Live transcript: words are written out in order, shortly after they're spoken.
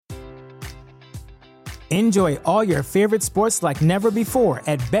Enjoy all your favorite sports like never before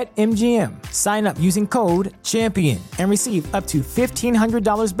at BetMGM. Sign up using code CHAMPION and receive up to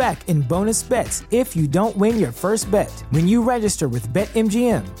 $1,500 back in bonus bets if you don't win your first bet. When you register with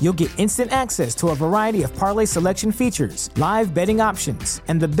BetMGM, you'll get instant access to a variety of parlay selection features, live betting options,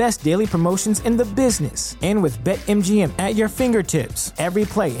 and the best daily promotions in the business. And with BetMGM at your fingertips, every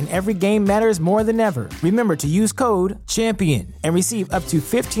play and every game matters more than ever. Remember to use code CHAMPION and receive up to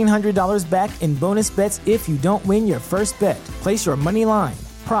 $1,500 back in bonus bets if you don't win your first bet. Place your money line,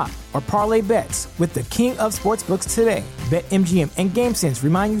 prop, or parlay bets with the king of sportsbooks today. BetMGM and GameSense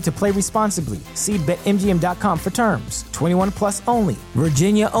remind you to play responsibly. See BetMGM.com for terms. 21 plus only.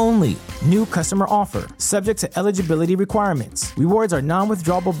 Virginia only. New customer offer. Subject to eligibility requirements. Rewards are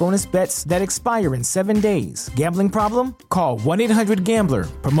non-withdrawable bonus bets that expire in 7 days. Gambling problem? Call 1-800-GAMBLER.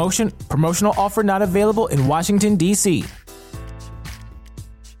 Promotional offer not available in Washington, D.C.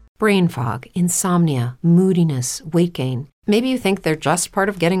 Brain fog, insomnia, moodiness, weight gain. Maybe you think they're just part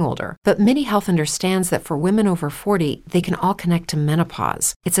of getting older, but MIDI Health understands that for women over 40, they can all connect to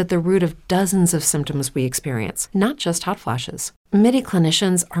menopause. It's at the root of dozens of symptoms we experience, not just hot flashes. MIDI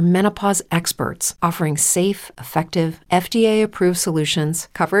clinicians are menopause experts, offering safe, effective, FDA-approved solutions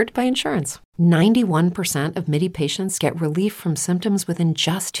covered by insurance. 91% of MIDI patients get relief from symptoms within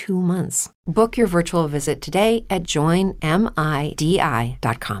just 2 months. Book your virtual visit today at joinmidi.com.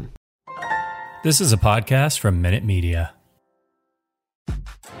 This is a podcast from Minute Media.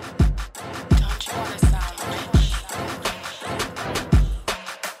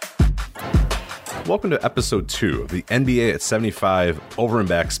 Welcome to episode 2 of the NBA at 75 Over and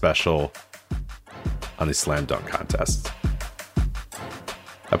Back special on the Slam Dunk Contest.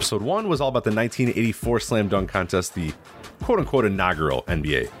 Episode 1 was all about the 1984 Slam Dunk Contest, the quote-unquote inaugural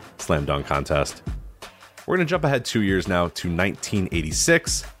NBA Slam Dunk Contest. We're going to jump ahead 2 years now to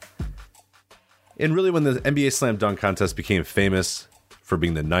 1986. And really when the NBA Slam Dunk Contest became famous for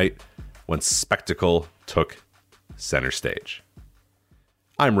being the night when spectacle took center stage.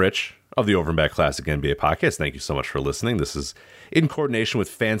 I'm Rich of the Over and Back Classic NBA Podcast. Thank you so much for listening. This is in coordination with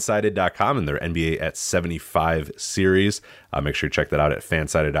Fansided.com and their NBA at 75 series. Make sure you check that out at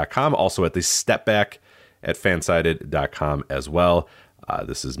Fansided.com. Also at the Step Back at Fansided.com as well.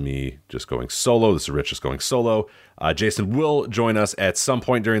 This is me just going solo. This is Rich just going solo. Jason will join us at some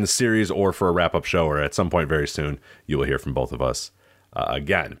point during the series or for a wrap-up show, or at some point very soon you will hear from both of us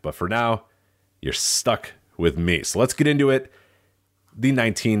again. But for now, you're stuck with me. So let's get into it. The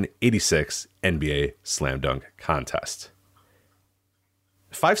 1986 NBA Slam Dunk Contest.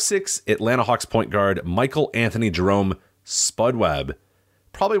 5'6" Atlanta Hawks point guard Michael Anthony Jerome Spud Webb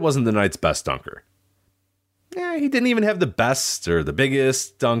probably wasn't the night's best dunker. He didn't even have the best or the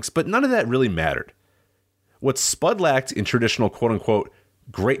biggest dunks, but none of that really mattered. What Spud lacked in traditional quote-unquote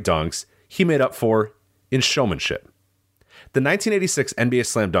great dunks, he made up for in showmanship. The 1986 NBA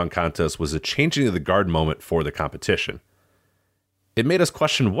Slam Dunk Contest was a changing of the guard moment for the competition. It made us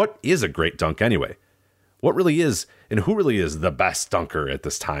question, what is a great dunk anyway? What really is, and who really is the best dunker at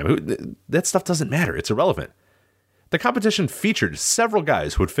this time? That stuff doesn't matter. It's irrelevant. The competition featured several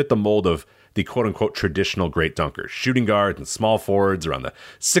guys who would fit the mold of the quote-unquote traditional great dunkers. Shooting guards and small forwards around the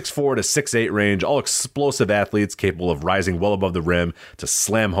 6'4" to 6'8" range, all explosive athletes capable of rising well above the rim to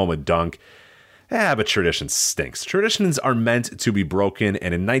slam home a dunk. But tradition stinks. Traditions are meant to be broken,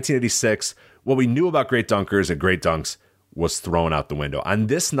 and in 1986, what we knew about great dunkers and great dunks was thrown out the window. On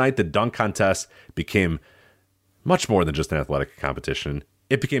this night, the dunk contest became much more than just an athletic competition.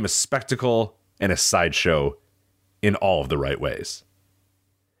 It became a spectacle and a sideshow in all of the right ways.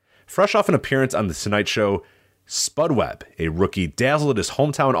 Fresh off an appearance on The Tonight Show, Spud Webb, a rookie, dazzled his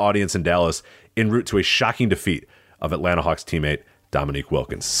hometown audience in Dallas en route to a shocking defeat of Atlanta Hawks teammate Dominique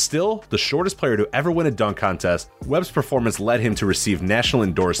Wilkins. Still the shortest player to ever win a dunk contest, Webb's performance led him to receive national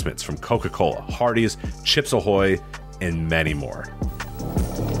endorsements from Coca-Cola, Hardee's, Chips Ahoy, and many more.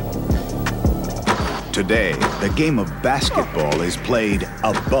 Today, the game of basketball is played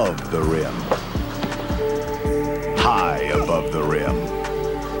above the rim. High above the rim.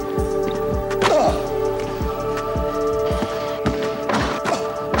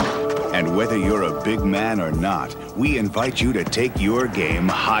 And whether you're a big man or not, we invite you to take your game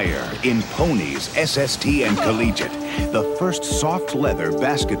higher in Ponies, SST, and Collegiate. The first soft leather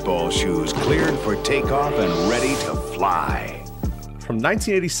basketball shoes cleared for takeoff and ready to fly. From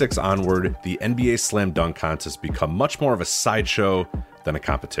 1986 onward, the NBA Slam Dunk Contest became much more of a sideshow than a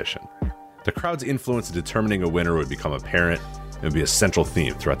competition. The crowd's influence in determining a winner would become apparent and would be a central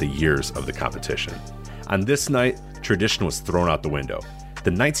theme throughout the years of the competition. On this night, tradition was thrown out the window. The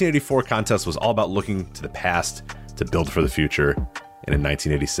 1984 contest was all about looking to the past to build for the future, and in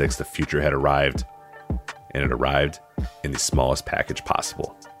 1986, the future had arrived, and it arrived in the smallest package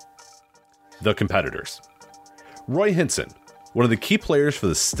possible. The competitors. Roy Hinson, one of the key players for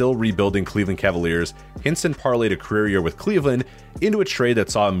the still rebuilding Cleveland Cavaliers, Hinson parlayed a career year with Cleveland into a trade that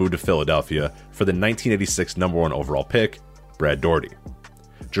saw him move to Philadelphia for the 1986 number 1 overall pick, Brad Daugherty.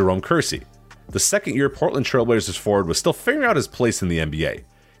 Jerome Kersey, the second-year Portland Trailblazers forward, was still figuring out his place in the NBA.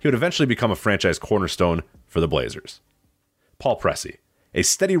 He would eventually become a franchise cornerstone for the Blazers. Paul Pressey, a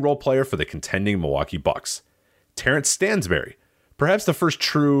steady role player for the contending Milwaukee Bucks. Terrence Stansbury, perhaps the first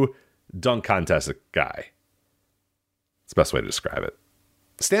true dunk contest guy. It's the best way to describe it.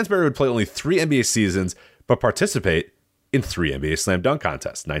 Stansbury would play only 3 NBA seasons, but participate in 3 NBA slam dunk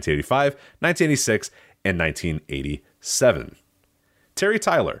contests, 1985, 1986, and 1987. Terry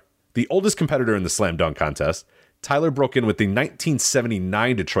Tyler, the oldest competitor in the slam dunk contest, Tyler broke in with the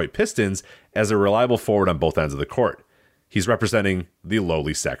 1979 Detroit Pistons as a reliable forward on both ends of the court. He's representing the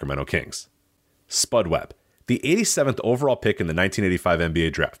lowly Sacramento Kings. Spud Webb, the 87th overall pick in the 1985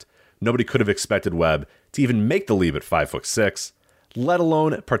 NBA draft. Nobody could have expected Webb to even make the leap at 5'6", let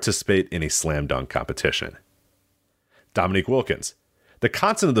alone participate in a slam dunk competition. Dominique Wilkins, the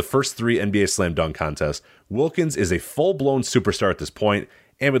constant of the first 3 NBA slam dunk contests, Wilkins is a full-blown superstar at this point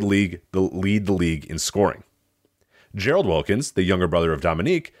and would lead the league in scoring. Gerald Wilkins, the younger brother of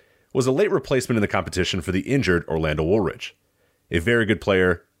Dominique, was a late replacement in the competition for the injured Orlando Woolridge. A very good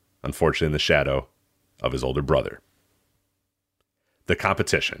player, unfortunately in the shadow of his older brother. The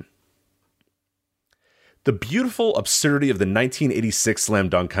competition. The beautiful absurdity of the 1986 slam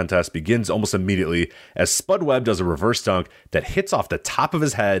dunk contest begins almost immediately as Spud Webb does a reverse dunk that hits off the top of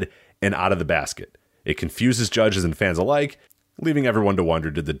his head and out of the basket. It confuses judges and fans alike, leaving everyone to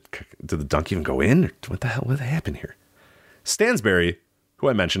wonder, did the dunk even go in? What the hell happened here? Stansbury, who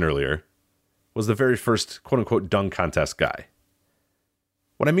I mentioned earlier, was the very first quote-unquote dunk contest guy.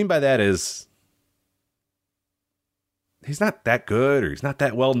 What I mean by that is he's not that good or he's not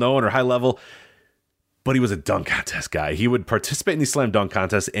that well known or high level, but he was a dunk contest guy. He would participate in these slam dunk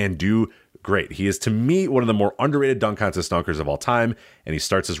contests and do great. He is, to me, one of the more underrated dunk contest dunkers of all time, and he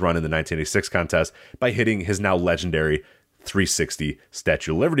starts his run in the 1986 contest by hitting his now legendary 360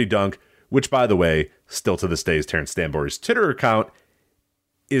 Statue of Liberty dunk, which, by the way, still to this day is Terrence Stansbury's Twitter account,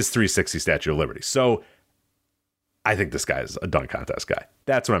 is 360 Statue of Liberty. So I think this guy is a dunk contest guy.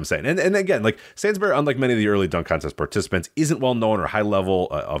 That's what I'm saying. And again, like Stansbury, unlike many of the early dunk contest participants, isn't well known or high level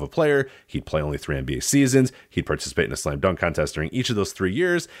of a player. He'd play only 3 NBA seasons. He'd participate in a slam dunk contest during each of those 3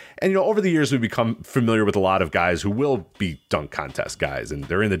 years. And, over the years, we've become familiar with a lot of guys who will be dunk contest guys. And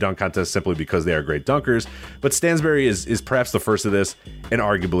they're in the dunk contest simply because they are great dunkers. But Stansbury is perhaps the first of this and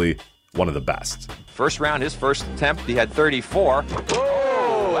arguably one of the best. First round, his first attempt, he had 34.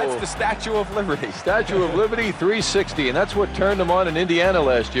 That's the Statue of Liberty. Statue of Liberty, 360, and that's what turned him on in Indiana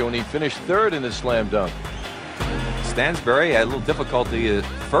last year when he finished 3rd in his slam dunk. Stansbury had a little difficulty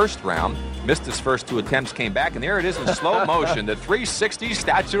first round, missed his first 2 attempts, came back, and there it is in slow motion, the 360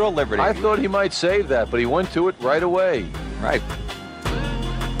 Statue of Liberty. I thought he might save that, but he went to it right away. Right.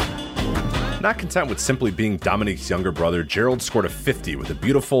 Not content with simply being Dominique's younger brother, Gerald scored a 50 with a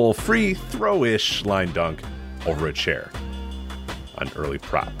beautiful free throw-ish line dunk over a chair. An early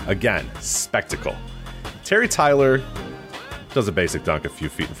prop. Again, spectacle. Terry Tyler does a basic dunk a few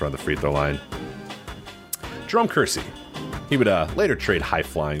feet in front of the free throw line. Jerome Kersey. He would later trade high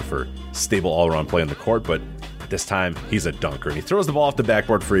flying for stable all-around play on the court, but this time he's a dunker, and he throws the ball off the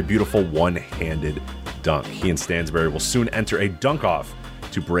backboard for a beautiful one-handed dunk. He and Stansbury will soon enter a dunk-off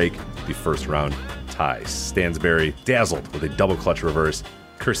to break the first round tie. Stansbury dazzled with a double clutch reverse.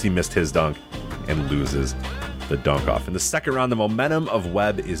 Kersey missed his dunk and loses the dunk off. In the second round, the momentum of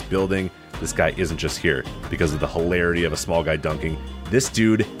Webb is building. This guy isn't just here because of the hilarity of a small guy dunking. This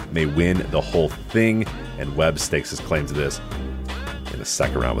dude may win the whole thing, and Webb stakes his claim to this in the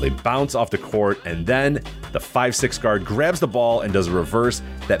second round with a bounce off the court, and then the 5'6" guard grabs the ball and does a reverse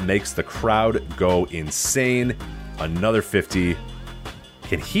that makes the crowd go insane. Another 50.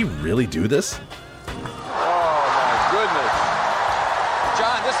 Can he really do this?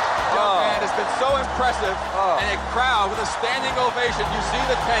 So impressive, and a crowd with a standing ovation. You see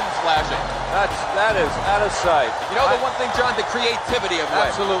the 10s flashing. That is out of sight. The one thing, John, the creativity of Webb.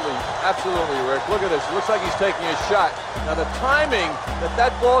 Absolutely, Rick. Look at this. It looks like he's taking a shot. Now the timing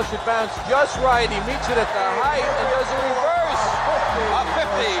that ball should bounce just right. He meets it at the height and does a reverse. A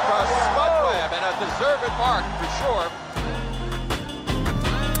 50 from Spud Webb, and a deserved mark for sure.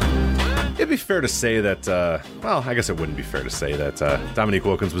 It'd be fair to say that, I guess it wouldn't be fair to say that Dominique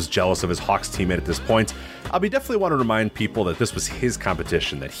Wilkins was jealous of his Hawks teammate at this point. We definitely want to remind people that this was his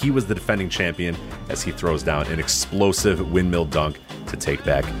competition, that he was the defending champion as he throws down an explosive windmill dunk to take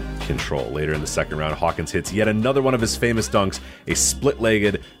back control. Later in the second round, Hawkins hits yet another one of his famous dunks, a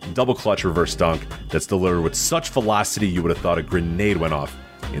split-legged, double-clutch reverse dunk that's delivered with such velocity you would have thought a grenade went off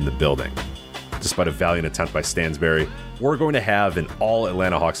in the building. Despite a valiant attempt by Stansbury, we're going to have an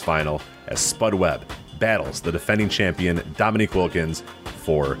all-Atlanta Hawks final as Spud Webb battles the defending champion Dominique Wilkins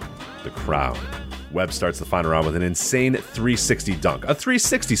for the crown. Webb starts the final round with an insane 360 dunk. A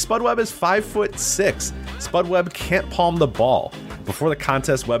 360. Spud Webb is 5'6". Spud Webb can't palm the ball. Before the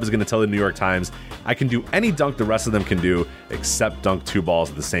contest, Webb is going to tell the New York Times, "I can do any dunk the rest of them can do, except dunk two balls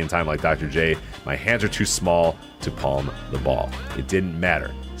at the same time like Dr. J. My hands are too small to palm the ball." It didn't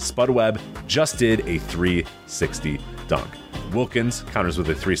matter. Spud Webb just did a 360 dunk. Wilkins counters with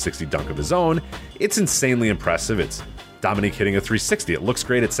a 360 dunk of his own. It's insanely impressive. It's Dominique hitting a 360. It looks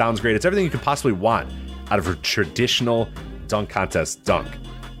great. It sounds great. It's everything you could possibly want out of a traditional dunk contest dunk.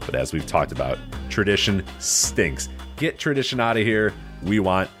 But as we've talked about, tradition stinks. Get tradition out of here. We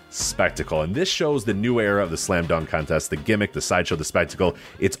want spectacle. And this shows the new era of the slam dunk contest, the gimmick, the sideshow, the spectacle.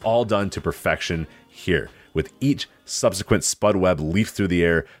 It's all done to perfection here. With each subsequent Spud Webb leap through the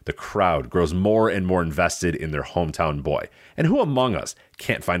air, the crowd grows more and more invested in their hometown boy. And who among us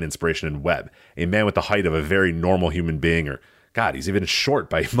can't find inspiration in Webb, a man with the height of a very normal human being, or God, he's even short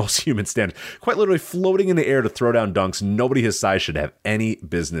by most human standards, quite literally floating in the air to throw down dunks nobody his size should have any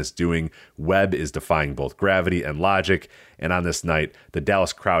business doing. Webb is defying both gravity and logic, and on this night, the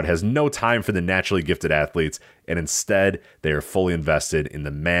Dallas crowd has no time for the naturally gifted athletes, and instead, they are fully invested in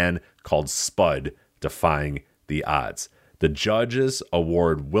the man called Spud, defying the odds. The judges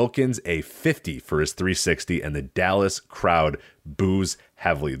award Wilkins a 50 for his 360, and the Dallas crowd boos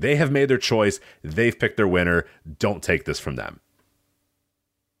heavily. They have made their choice. They've picked their winner. Don't take this from them.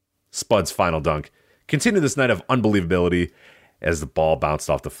 Spud's final dunk continued this night of unbelievability as the ball bounced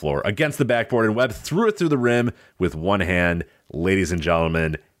off the floor against the backboard, and Webb threw it through the rim with one hand. Ladies and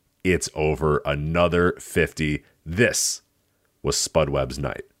gentlemen, it's over. Another 50. This was Spud Webb's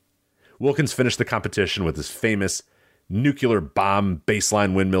night. Wilkins finished the competition with his famous nuclear bomb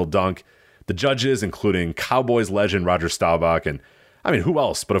baseline windmill dunk. The judges, including Cowboys legend Roger Staubach, and who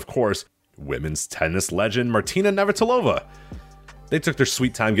else? But of course, women's tennis legend Martina Navratilova. They took their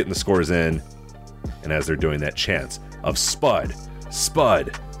sweet time getting the scores in, and as they're doing that, chants of Spud,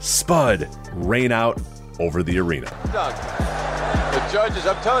 Spud, Spud rain out over the arena. Dunk. The judges,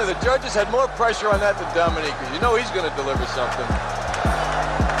 I'm telling you, the judges had more pressure on that than Dominique, because you know he's going to deliver something.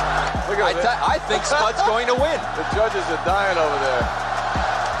 I think Spud's going to win. The judges are dying over there.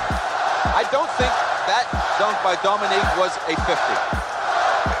 I don't think that dunk by Dominique was a 50.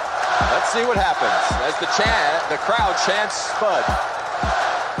 Let's see what happens as the crowd chants Spud.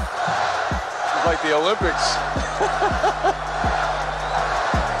 It's like the Olympics.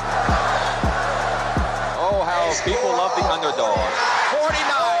 Oh, how people love the underdog. 49,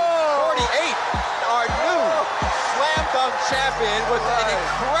 48, our new slam dunk champion with an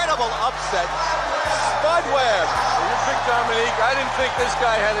incredible upset, Spud Webb. You picked Dominique. I didn't think this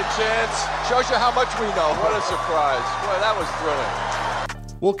guy had a chance. Shows you how much we know. What a surprise. Boy, that was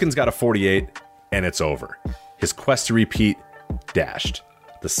thrilling. Wilkins got a 48, and it's over. His quest to repeat dashed.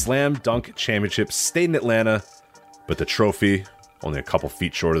 The Slam Dunk Championship stayed in Atlanta, but the trophy, only a couple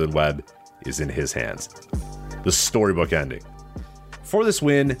feet shorter than Webb, is in his hands. The storybook ending. For this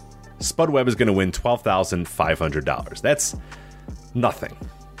win, Spud Webb is going to win $12,500. That's nothing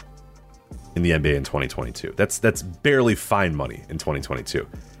in the NBA in 2022. That's barely fine money in 2022.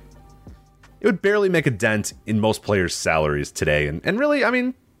 It would barely make a dent in most players' salaries today. And really,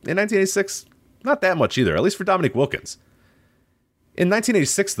 in 1986, not that much either, at least for Dominique Wilkins. In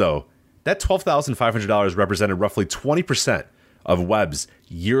 1986, though, that $12,500 represented roughly 20% of Webb's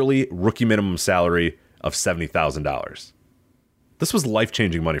yearly rookie minimum salary of $70,000. This was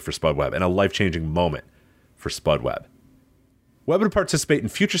life-changing money for Spud Webb and a life-changing moment for Spud Webb. Webb would participate in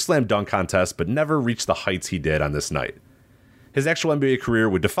future slam dunk contests, but never reach the heights he did on this night. His actual NBA career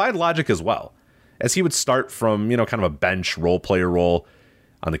would defy logic as well, as he would start from, kind of a bench role player role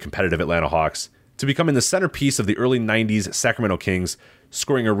on the competitive Atlanta Hawks to becoming the centerpiece of the early 90s Sacramento Kings,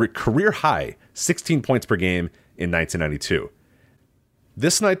 scoring a career-high 16 points per game in 1992.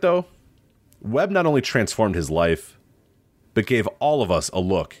 This night, though, Webb not only transformed his life, but gave all of us a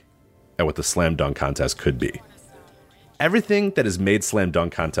look at what the slam dunk contest could be. Everything that has made slam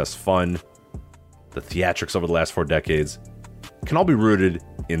dunk contests fun, the theatrics over the last 4 decades, can all be rooted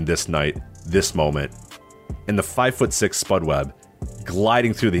in this night, this moment, and the 5'6" Spud Webb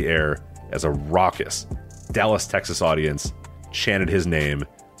gliding through the air as a raucous Dallas, Texas audience chanted his name,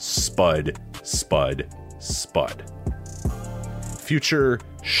 Spud, Spud, Spud. Future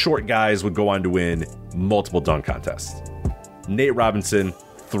short guys would go on to win multiple dunk contests. Nate Robinson,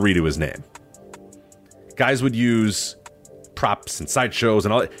 3 to his name. Guys would use props and sideshows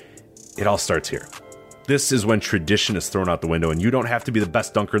and all. It all starts here. This is when tradition is thrown out the window, and you don't have to be the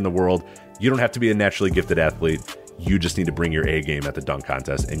best dunker in the world. You don't have to be a naturally gifted athlete. You just need to bring your A game at the dunk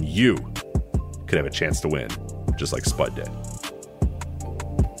contest, and you could have a chance to win, just like Spud did.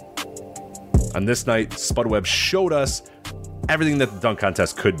 On this night, Spud Webb showed us everything that the dunk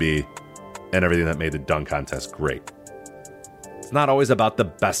contest could be and everything that made the dunk contest great. It's not always about the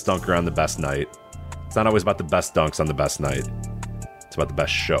best dunker on the best night. It's not always about the best dunks on the best night. It's about the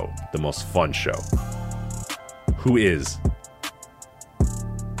best show, the most fun show. Who is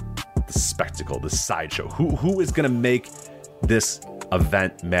the spectacle, the sideshow? Who is going to make this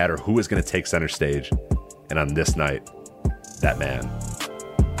event matter? Who is going to take center stage? And on this night, that man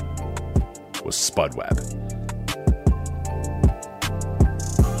was Spud Webb.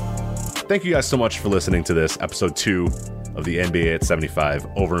 Thank you guys so much for listening to this episode 2 of the NBA at 75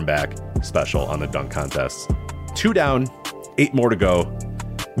 Over and Back special on the dunk contests. 2 down, 8 more to go.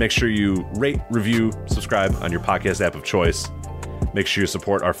 Make sure you rate, review, subscribe on your podcast app of choice. Make sure you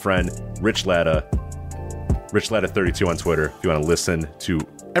support our friend Rich Latta, Rich Latta 32 on Twitter, if you want to listen to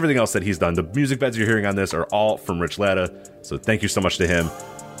everything else that he's done. The music beds you're hearing on this are all from Rich Latta, so thank you so much to him.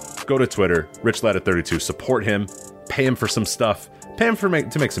 Go to Twitter, Rich Latta 32, support him, pay him for some stuff, pay him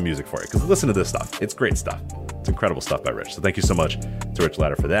to make some music for you, because listen to this stuff. It's great stuff. It's incredible stuff by Rich. So thank you so much to Rich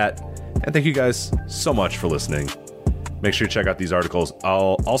Latta for that. And thank you guys so much for listening. Make sure you check out these articles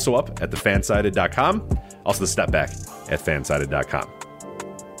all also up at thefansided.com. Also the step back at fansided.com.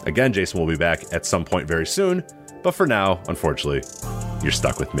 Again, Jason will be back at some point very soon. But for now, unfortunately, you're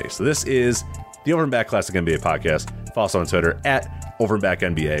stuck with me. So this is the Over and Back Classic NBA podcast. Follow us on Twitter at Over and Back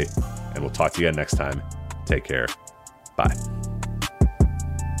NBA. And we'll talk to you again next time. Take care. Bye.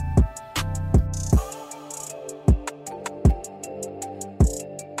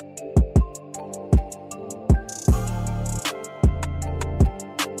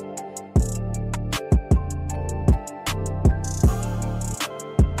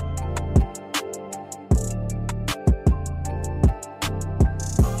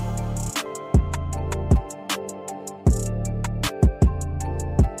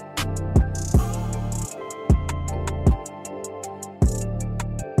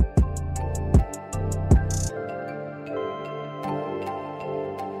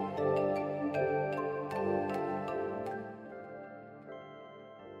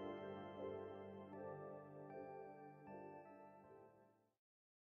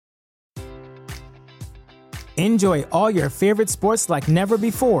 Enjoy all your favorite sports like never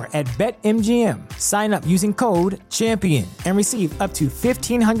before at BetMGM. Sign up using code CHAMPION and receive up to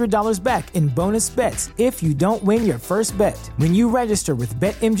 $1,500 back in bonus bets if you don't win your first bet. When you register with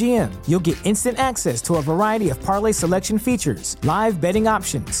BetMGM, you'll get instant access to a variety of parlay selection features, live betting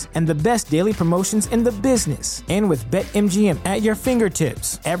options, and the best daily promotions in the business. And with BetMGM at your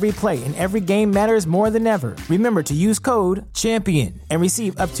fingertips, every play and every game matters more than ever. Remember to use code CHAMPION and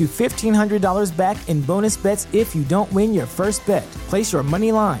receive up to $1,500 back in bonus bets if you don't win your first bet. Place your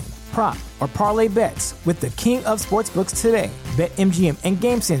money line, prop, or parlay bets with the king of sportsbooks today. BetMGM and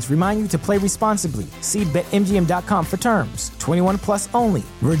GameSense remind you to play responsibly. See BetMGM.com for terms. 21 plus only.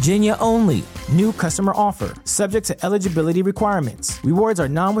 Virginia only. New customer offer. Subject to eligibility requirements. Rewards are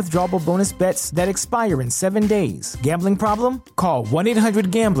non-withdrawable bonus bets that expire in 7 days. Gambling problem? Call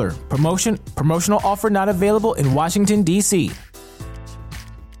 1-800-GAMBLER. Promotional offer not available in Washington, D.C.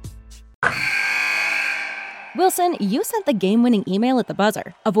 Wilson, you sent the game-winning email at the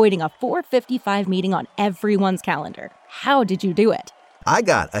buzzer, avoiding a 4:55 meeting on everyone's calendar. How did you do it? I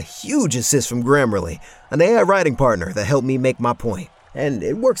got a huge assist from Grammarly, an AI writing partner that helped me make my point. And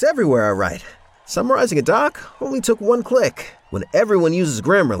it works everywhere I write. Summarizing a doc only took 1 click. When everyone uses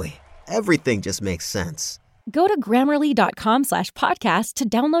Grammarly, everything just makes sense. Go to Grammarly.com/podcast to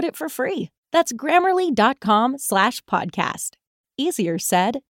download it for free. That's Grammarly.com/podcast. Easier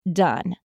said, done.